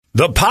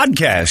The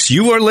podcast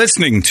you are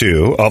listening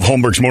to of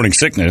Holmberg's Morning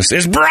Sickness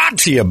is brought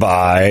to you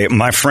by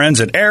my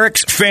friends at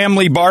Eric's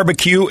Family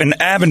Barbecue in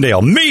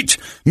Avondale. Meet,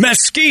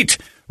 mesquite,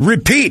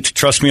 repeat.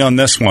 Trust me on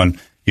this one.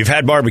 You've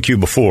had barbecue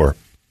before,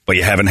 but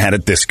you haven't had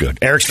it this good.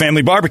 Eric's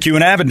Family Barbecue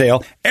in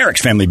Avondale,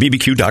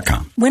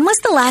 ericsfamilybbq.com. When was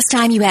the last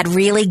time you had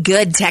really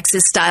good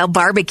Texas-style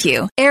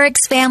barbecue?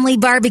 Eric's Family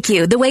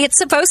Barbecue, the way it's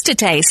supposed to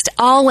taste.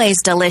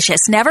 Always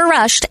delicious, never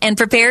rushed, and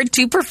prepared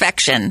to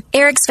perfection.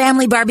 Eric's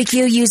Family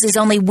Barbecue uses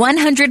only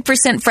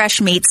 100%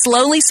 fresh meat,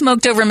 slowly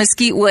smoked over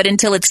mesquite wood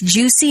until it's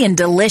juicy and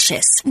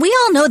delicious. We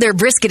all know their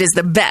brisket is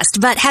the best,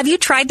 but have you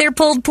tried their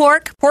pulled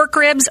pork, pork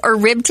ribs, or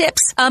rib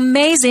tips?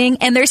 Amazing,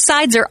 and their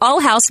sides are all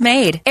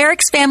house-made.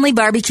 Eric's Family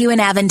Barbecue in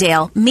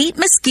Avondale. Meat,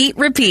 mesquite,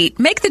 repeat.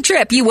 Make the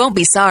trip. You won't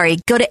be sorry.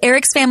 Go to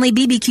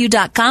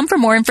ericsfamilybbq.com for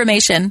more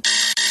information.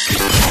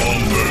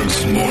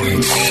 Holmberg's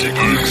Morning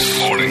Sickness.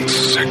 Morning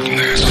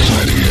Sickness.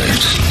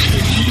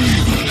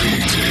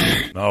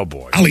 Oh,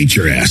 boy. I'll eat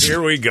your ass.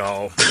 Here we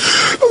go.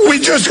 We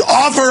just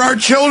offer our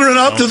children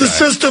up to the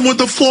system with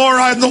the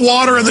fluoride and the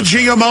water and the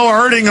GMO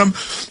hurting them,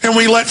 and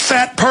we let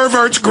fat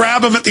perverts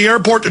grab them at the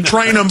airport to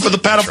train them for the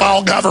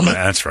pedophile government.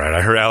 That's right.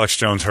 I heard Alex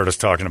Jones heard us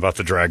talking about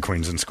the drag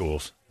queens in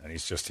schools. And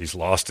he's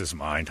lost his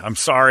mind. I'm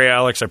sorry,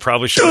 Alex. I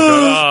probably should have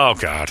done. Oh,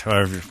 God.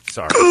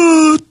 Sorry.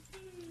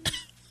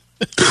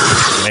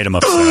 Made him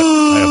upset.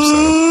 I upset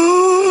him.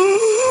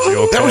 Is he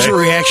okay? That was a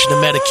reaction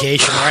to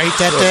medication, right,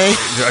 that day?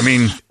 I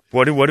mean,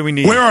 what do we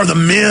need? Where are the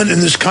men in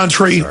this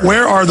country? Sorry.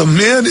 Where are the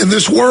men in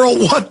this world?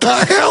 What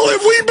the hell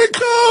have we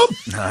become?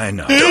 I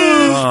know.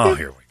 Oh,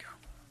 here we go.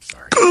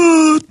 Sorry.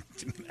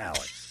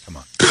 Alex, come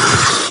on.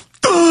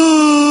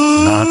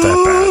 Not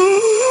that bad.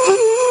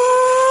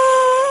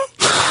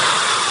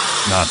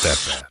 Not that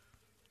bad.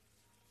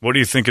 What do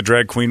you think a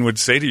drag queen would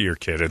say to your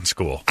kid in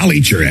school? I'll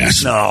eat your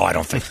ass. No, I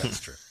don't think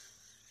that's true.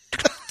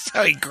 That's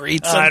how he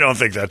greets them. I don't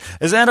think that.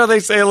 Is that how they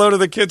say hello to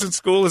the kids in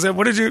school? Is that,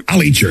 what did you?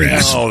 I'll eat your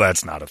ass. No,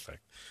 that's not a thing.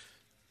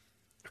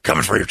 They're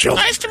coming for your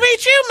children. Nice to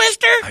meet you,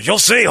 mister. You'll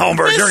see,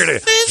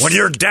 Holmberg. When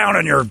you're down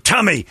on your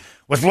tummy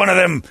with one of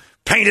them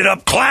painted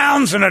up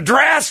clowns in a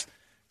dress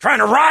trying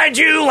to ride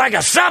you like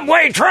a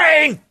subway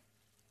train,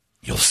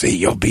 you'll see.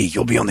 You'll be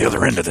on the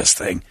other end of this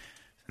thing.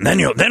 And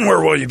then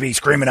where will you be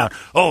screaming out,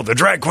 oh, the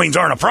drag queens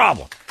aren't a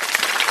problem?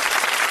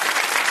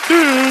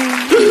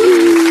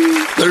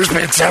 There's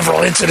been several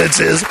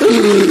incidences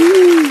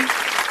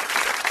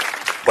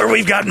where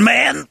we've got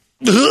men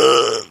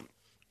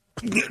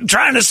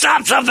trying to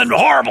stop something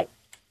horrible.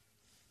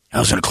 I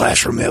was in a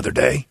classroom the other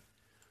day.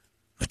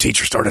 The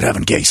teacher started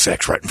having gay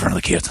sex right in front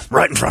of the kids,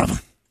 right in front of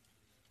them.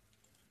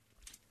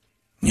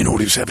 You know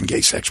what he was having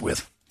gay sex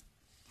with?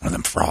 One of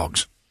them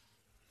frogs.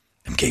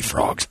 Them gay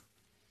frogs.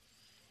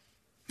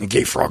 The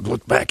gay frog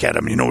looked back at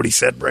him. You know what he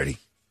said, Brady?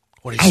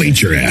 I'll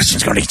eat your ass.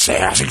 He's going to eat the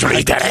ass. He's going to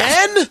eat that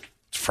ass.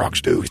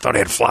 Frogs do. He thought he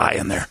had a fly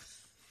in there.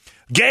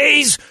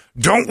 Gays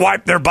don't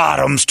wipe their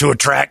bottoms to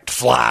attract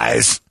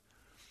flies.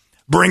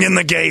 Bring in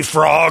the gay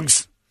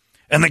frogs,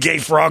 and the gay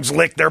frogs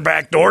lick their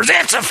back doors.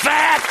 It's a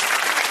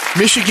fact.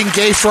 Michigan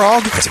gay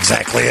frog? That's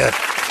exactly it.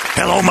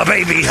 Hello, my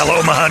baby.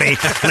 Hello, my honey.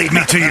 Lead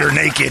me to your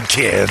naked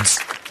kids.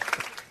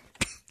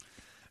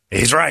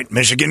 He's right.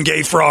 Michigan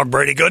gay frog,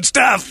 Brady. Good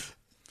stuff.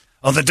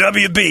 On the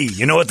WB,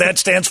 you know what that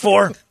stands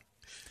for?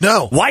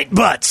 No. White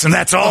butts, and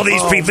that's all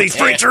these people, these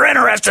freaks are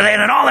interested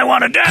in, and all they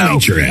want to do I'll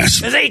eat your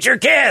ass. is eat your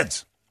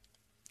kids.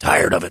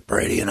 Tired of it,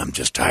 Brady, and I'm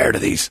just tired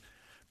of these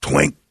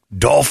twink,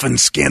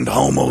 dolphin-skinned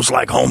homos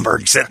like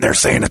Holmberg sitting there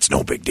saying it's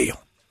no big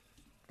deal.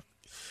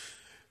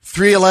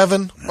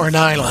 3/11 or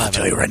 9/11? I'll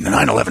tell you right now,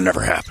 9/11 never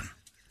happened.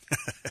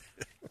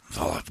 It's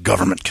all a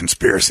government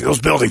conspiracy.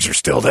 Those buildings are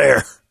still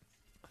there.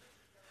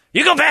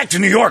 You go back to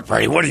New York,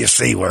 Brady, what do you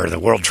see where the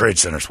World Trade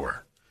Centers were?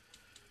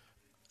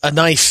 A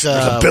nice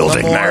There's a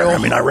building memorial. there.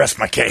 I mean, I rest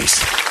my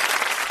case.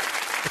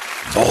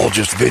 It's all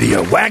just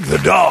video. Wag the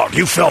dog.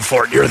 You fell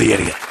for it. You're the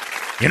idiot.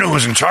 You know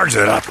who's in charge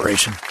of that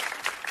operation?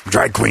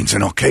 Drag queens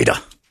in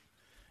Al-Qaeda.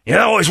 You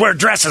know, always wear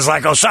dresses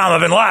like Osama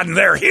bin Laden,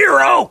 their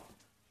hero.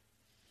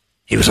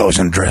 He was always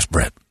in a dress,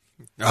 Brett.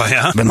 Oh,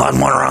 yeah? Bin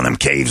Laden went around them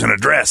caves in a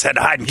dress. Had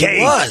to hide in caves.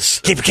 He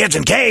was. Keep the kids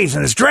in caves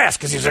in his dress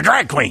because he's a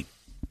drag queen.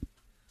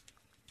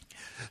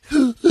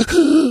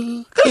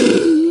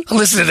 I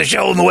listen to the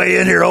show on the way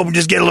in here, hoping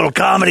just get a little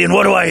comedy, and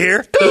what do I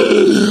hear?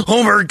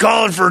 Homer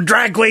calling for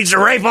drag queens to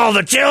rape all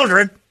the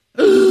children.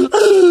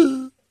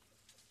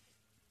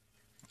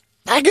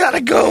 I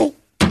gotta go.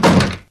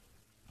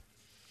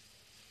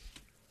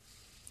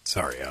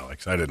 Sorry,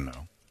 Alex. I didn't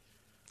know.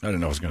 I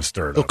didn't know I was going to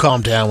stir it He'll up.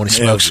 calm down when he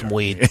smokes some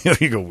weed.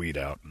 You go weed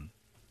out.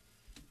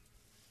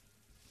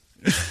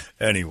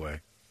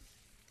 Anyway,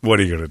 what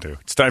are you going to do?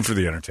 It's time for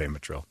the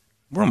entertainment drill.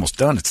 We're almost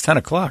done. It's 10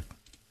 o'clock.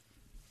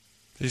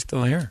 She's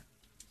still here.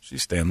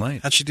 She's staying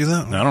late. How'd she do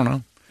that? I don't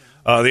know.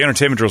 The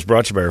entertainment drill is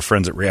brought to you by our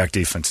friends at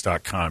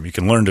reactdefense.com. You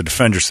can learn to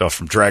defend yourself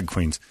from drag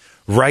queens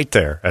right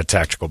there at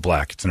Tactical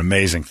Black. It's an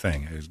amazing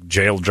thing.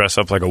 Jay will dress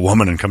up like a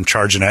woman and come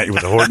charging at you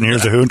with a Horton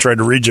Hears a Who and try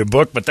to read you a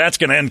book, but that's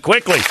going to end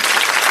quickly.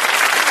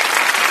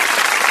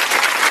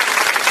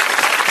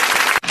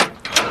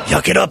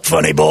 Yuck it up,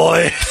 funny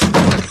boy.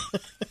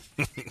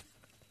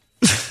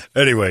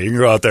 Anyway, you can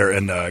go out there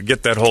and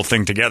get that whole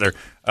thing together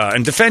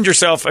and defend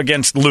yourself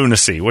against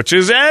lunacy, which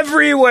is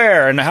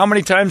everywhere. And how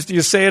many times do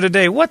you say it a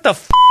day? What the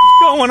f*** is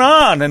going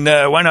on? And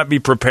why not be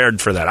prepared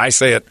for that? I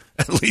say it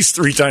at least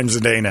 3 times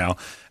a day now.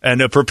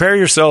 And prepare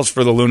yourselves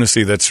for the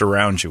lunacy that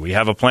surrounds you. We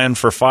have a plan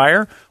for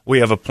fire. We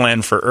have a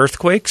plan for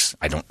earthquakes.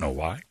 I don't know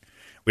why.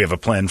 We have a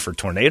plan for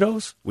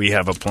tornadoes. We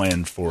have a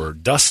plan for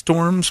dust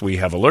storms. We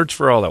have alerts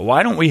for all that.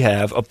 Why don't we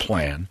have a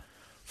plan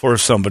for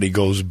if somebody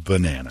goes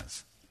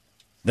bananas?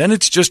 Then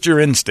it's just your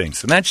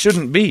instincts, and that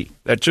shouldn't be.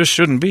 That just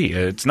shouldn't be.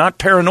 It's not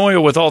paranoia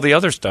with all the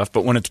other stuff,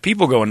 but when it's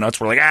people going nuts,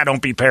 we're like,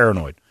 don't be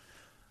paranoid.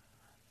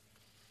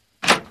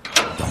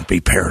 Don't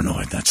be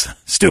paranoid. That's the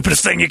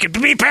stupidest thing you can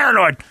be,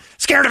 paranoid.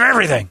 Scared of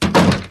everything.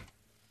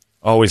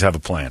 Always have a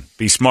plan.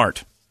 Be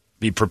smart.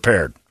 Be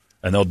prepared.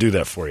 And they'll do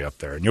that for you up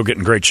there. And you'll get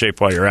in great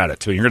shape while you're at it,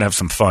 too. You're going to have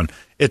some fun.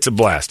 It's a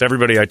blast.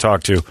 Everybody I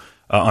talked to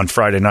on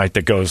Friday night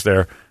that goes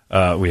there,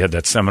 we had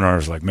that seminar. I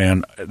was like,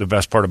 man, the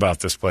best part about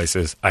this place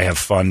is I have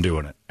fun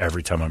doing it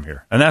every time I'm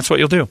here. And that's what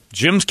you'll do.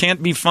 Gyms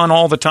can't be fun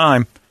all the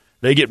time.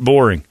 They get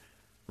boring.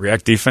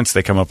 React Defense,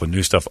 they come up with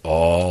new stuff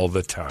all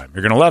the time.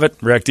 You're going to love it.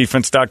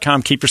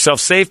 ReactDefense.com. Keep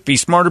yourself safe. Be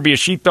smarter. Be a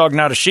sheepdog,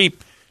 not a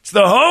sheep. It's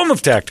the home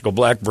of Tactical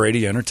Black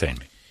Brady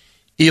Entertainment.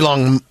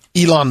 Elon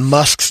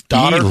Musk's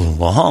daughter.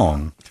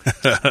 Elon.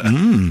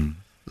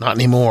 Not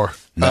anymore.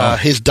 No.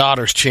 His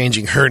daughter's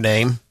changing her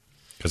name.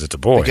 Because it's a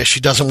boy. Because she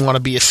doesn't want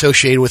to be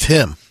associated with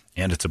him.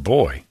 And it's a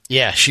boy.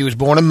 Yeah, she was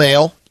born a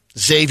male,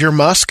 Xavier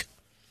Musk,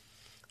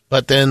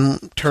 but then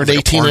turned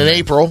 18 in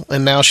April,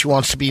 and now she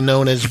wants to be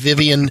known as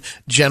Vivian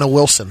Jenna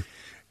Wilson.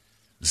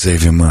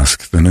 Xavier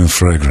Musk, the new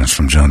fragrance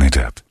from Johnny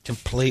Depp.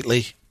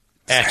 Completely Xavier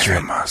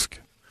accurate. Musk.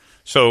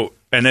 So,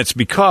 and it's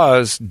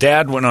because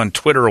Dad went on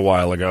Twitter a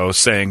while ago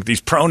saying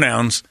these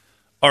pronouns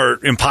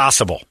are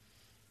impossible.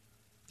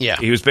 Yeah.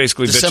 He was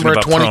basically December bitching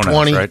about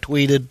 2020 pronouns, right?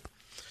 tweeted,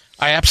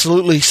 I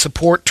absolutely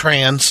support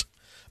trans,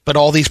 but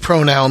all these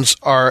pronouns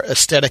are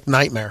aesthetic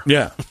nightmare.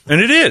 Yeah,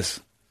 and it is.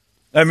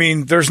 I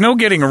mean, there's no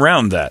getting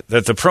around that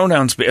the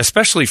pronouns,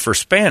 especially for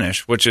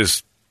Spanish, which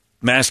is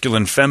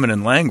masculine,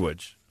 feminine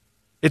language,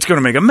 it's going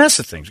to make a mess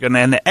of things. It's going to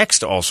add the X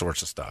to all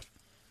sorts of stuff.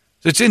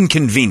 So it's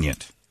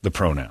inconvenient, the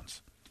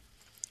pronouns.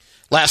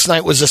 Last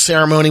night was a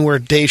ceremony where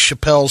Dave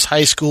Chappelle's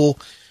high school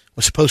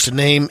was supposed to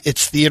name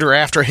its theater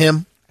after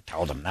him. I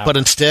told him now. But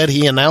instead,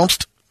 he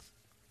announced,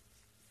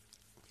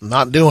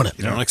 not doing it.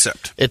 You don't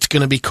accept. It's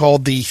going to be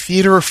called the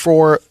Theater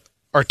for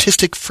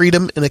Artistic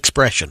Freedom and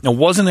Expression. Now,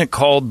 wasn't it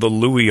called the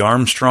Louis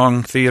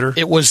Armstrong Theater?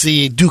 It was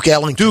the Duke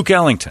Ellington. Duke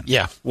Ellington.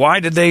 Yeah.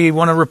 Why did they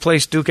want to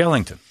replace Duke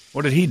Ellington?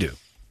 What did he do?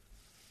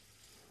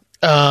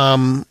 I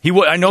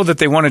know that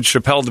they wanted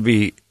Chappelle to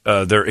be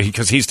there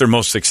because he's their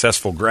most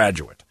successful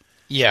graduate.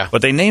 Yeah.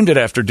 But they named it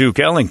after Duke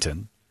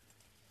Ellington,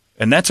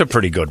 and that's a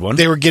pretty good one.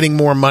 They were getting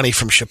more money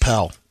from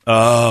Chappelle.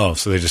 Oh,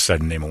 so they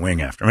decided to name a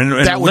wing after him.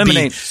 And That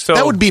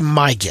would be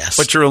my guess.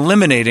 But you're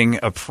eliminating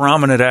a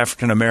prominent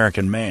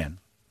African-American man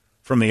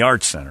from the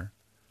Arts Center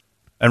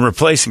and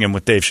replacing him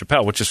with Dave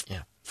Chappelle, which is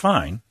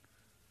fine.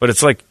 But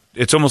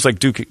it's almost like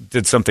Duke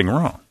did something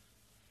wrong.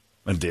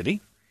 And did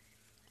he?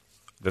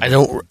 I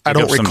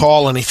don't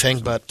recall anything,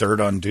 but dirt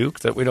on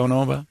Duke that we don't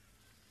know about.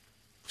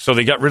 So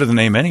they got rid of the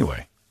name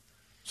anyway.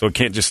 So it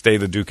can't just stay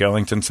the Duke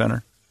Ellington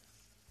Center?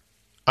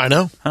 I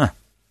know. Huh.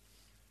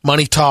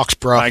 Money talks,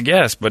 bro. I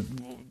guess, but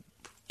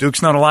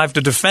Duke's not alive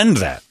to defend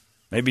that.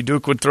 Maybe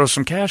Duke would throw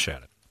some cash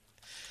at it.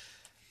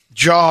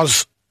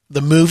 Jaws,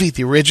 the movie,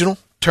 the original,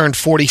 turned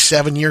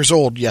 47 years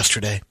old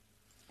yesterday.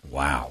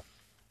 Wow.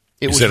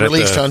 It was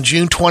released on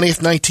June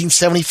 20th,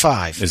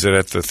 1975. Is it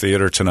at the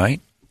theater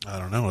tonight? I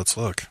don't know. Let's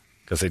look.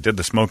 Because they did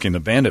the Smokey and the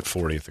Bandit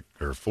 40th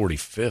or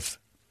 45th.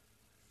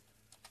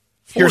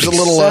 Here's a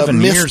little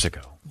years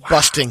ago.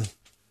 Busting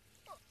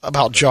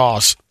about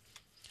Jaws.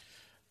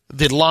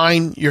 The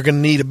line, you're going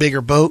to need a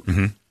bigger boat,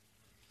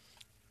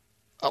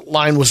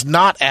 line was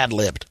not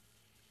ad-libbed.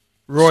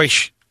 Roy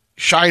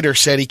Scheider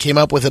said he came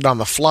up with it on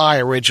the fly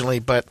originally,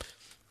 but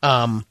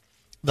the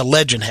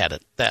legend had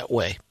it that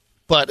way.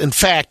 But, in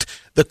fact,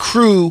 the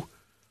crew,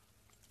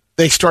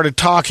 they started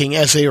talking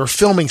as they were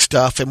filming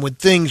stuff, and when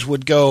things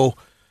would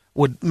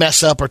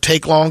mess up or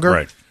take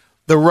longer,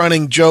 the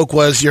running joke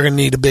was, you're going to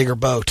need a bigger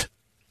boat.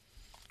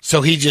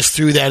 So he just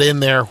threw that in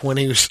there when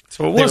they were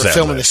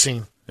filming the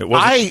scene. It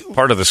wasn't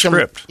part of the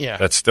script. Yeah.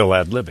 That's still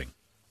ad-libbing.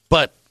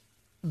 But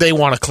they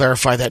want to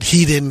clarify that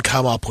he didn't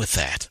come up with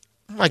that.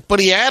 I'm like, but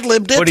he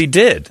ad-libbed it? But he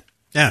did.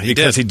 Yeah,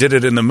 because he did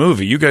it in the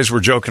movie. You guys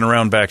were joking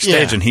around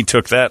backstage, and he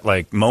took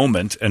that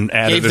moment and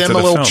added it to the film. Gave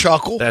them a little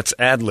chuckle. That's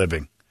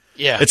ad-libbing.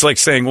 Yeah. It's like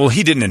saying, well,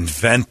 he didn't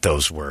invent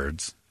those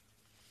words.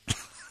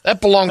 That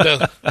belonged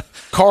to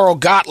Carl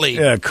Gottlieb.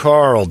 Yeah,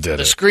 Carl did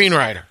the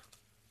screenwriter.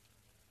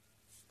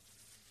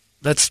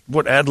 That's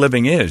what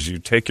ad-libbing is. You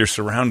take your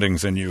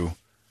surroundings and you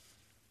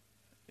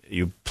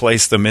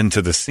place them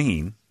into the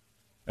scene,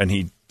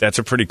 and that's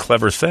a pretty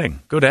clever thing.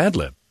 Good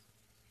ad-lib.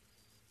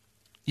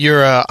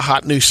 Your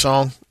hot new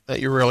song that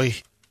you're really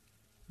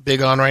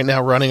big on right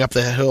now, Running Up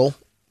the Hill,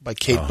 by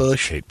Kate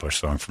Bush. Kate Bush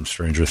song from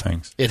Stranger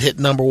Things. It hit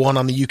number 1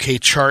 on the UK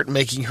chart,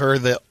 making her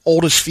the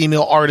oldest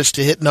female artist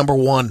to hit number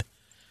 1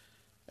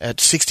 at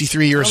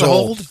 63 years How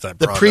old. old is that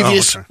The broad?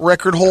 previous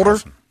record holder,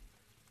 Awesome.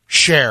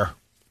 Cher.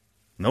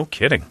 No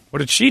kidding. What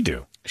did she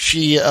do?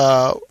 She,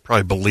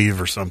 Probably Believe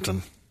or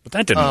something. But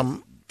that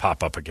didn't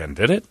pop up again,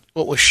 did it?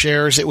 what was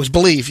Cher's? It was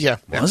Believe, yeah.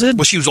 Was it?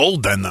 Well, she was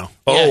old then, though.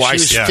 Oh, Yeah, I she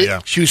was see. Yeah.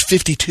 She was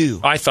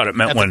 52. I thought it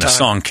meant At when the the time.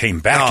 song came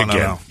back No,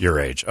 again, no. your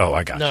age. Oh,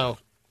 I got No.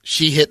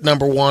 She hit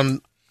number 1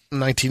 in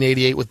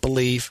 1988 with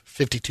Believe,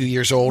 52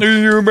 years old. Do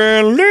you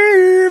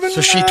believe in So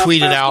she love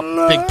tweeted after out,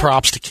 love? big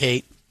props to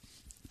Kate.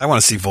 I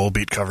want to see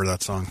Volbeat cover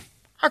that song.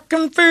 I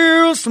can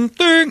feel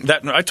something.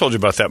 That I told you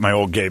about that, my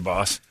old gay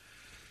boss.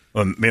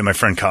 When me and my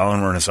friend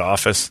Colin were in his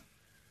office,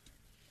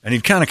 and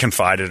he'd kind of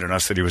confided in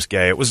us that he was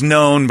gay. It was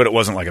known, but it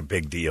wasn't like a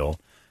big deal.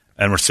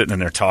 And we're sitting in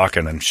there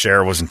talking, and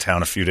Cher was in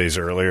town a few days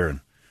earlier, and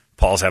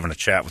Paul's having a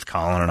chat with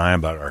Colin and I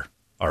about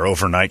our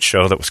overnight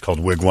show that was called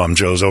Wigwam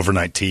Joe's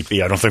Overnight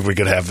Teepee. I don't think we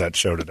could have that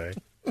show today.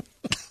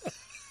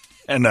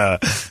 And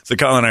so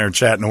Colin and I are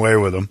chatting away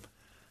with him,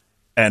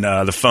 and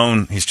the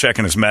phone, he's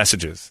checking his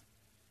messages,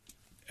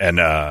 and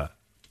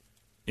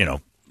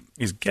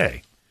he's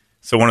gay.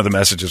 So one of the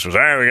messages was,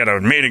 we got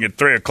a meeting at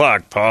 3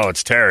 o'clock, Paul.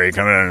 It's Terry.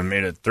 Come in and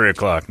meet at 3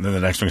 o'clock. And then the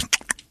next one was,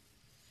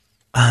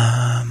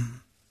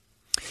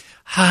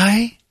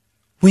 hi.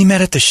 We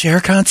met at the Cher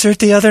concert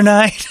the other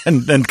night.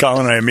 And then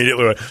Colin and I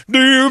immediately went, do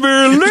you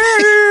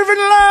believe in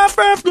life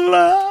after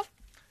love?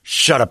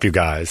 Shut up, you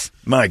guys.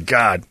 My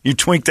God. You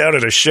twinked out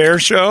at a Cher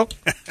show?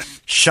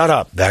 Shut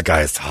up. That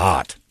guy is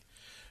hot.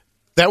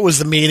 That was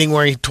the meeting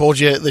where he told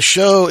you the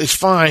show is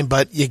fine,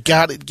 but you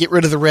got to get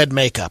rid of the red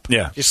makeup.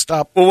 Yeah. Just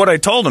stop. Well, what I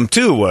told him,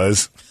 too,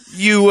 was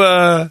you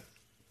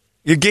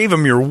gave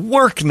him your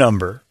work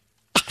number.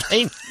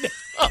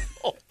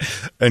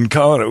 And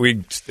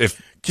Colin,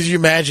 Could you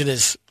imagine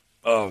his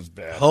oh, it was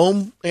bad.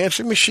 home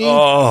answering machine?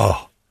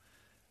 Oh,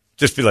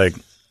 just be like,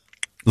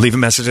 leave a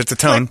message at the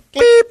tone.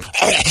 Beep.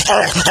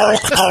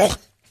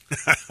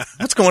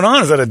 What's going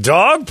on? Is that a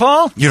dog,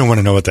 Paul? You don't want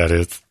to know what that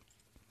is.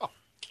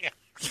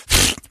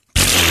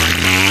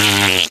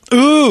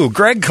 Ooh,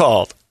 Greg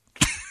called.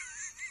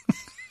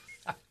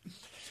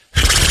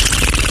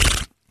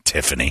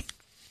 Tiffany.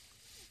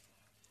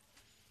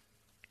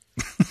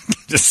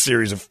 Just a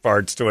series of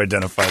farts to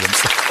identify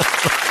themselves.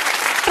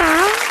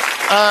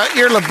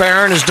 Your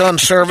LeBaron is done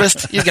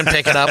serviced. You can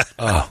pick it up.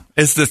 Oh,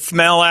 is the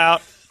smell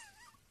out?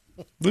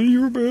 Do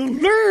you believe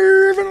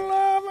in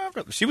love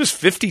after? She was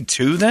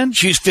 52 then?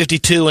 She's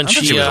 52, and I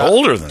thought she she was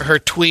older than her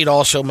tweet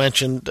also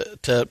mentioned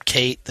to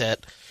Kate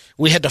that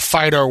we had to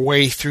fight our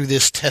way through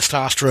this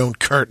testosterone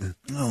curtain.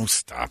 Oh,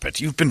 stop it.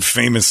 You've been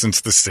famous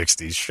since the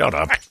 60s. Shut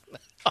up.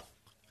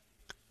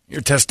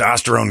 Your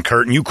testosterone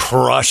curtain, you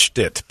crushed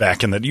it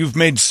back in the... You've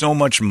made so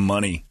much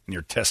money in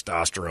your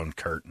testosterone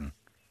curtain.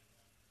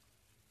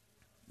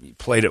 You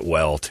played it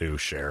well, too,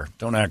 Cher.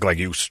 Don't act like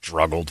you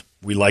struggled.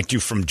 We liked you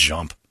from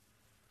jump.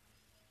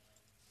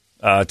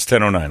 It's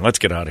 10:09. Let's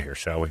get out of here,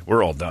 shall we?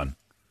 We're all done.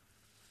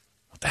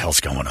 What the hell's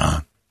going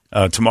on?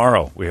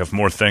 Tomorrow, we have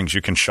more things.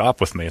 You can shop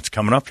with me. It's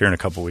coming up here in a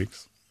couple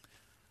weeks.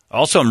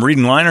 Also, I'm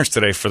reading liners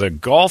today for the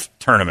golf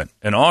tournament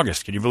in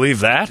August. Can you believe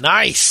that?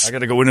 Nice. I got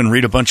to go in and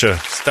read a bunch of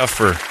stuff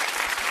for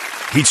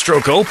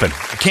Heatstroke Open.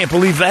 I can't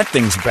believe that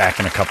thing's back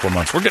in a couple of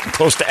months. We're getting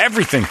close to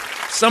everything.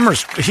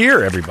 Summer's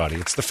here, everybody.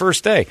 It's the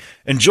first day.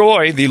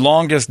 Enjoy the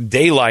longest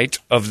daylight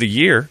of the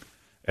year,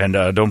 and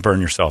don't burn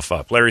yourself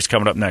up. Larry's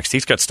coming up next.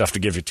 He's got stuff to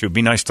give you, too.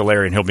 Be nice to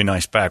Larry, and he'll be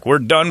nice back. We're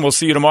done. We'll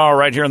see you tomorrow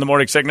right here in the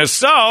Morning Sickness.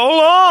 So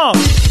long!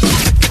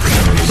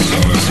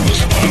 Arizona's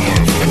most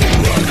powerful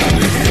rock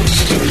radio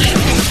station.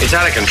 It's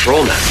out of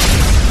control now.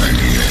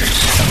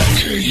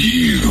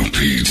 98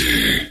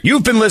 KUPD.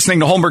 You've been listening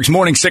to Holmberg's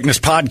Morning Sickness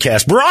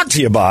Podcast, brought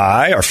to you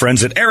by our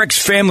friends at Eric's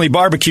Family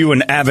Barbecue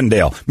in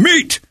Avondale.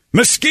 Meet,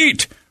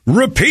 mesquite,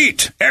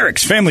 repeat.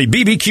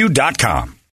 Eric'sFamilyBBQ.com.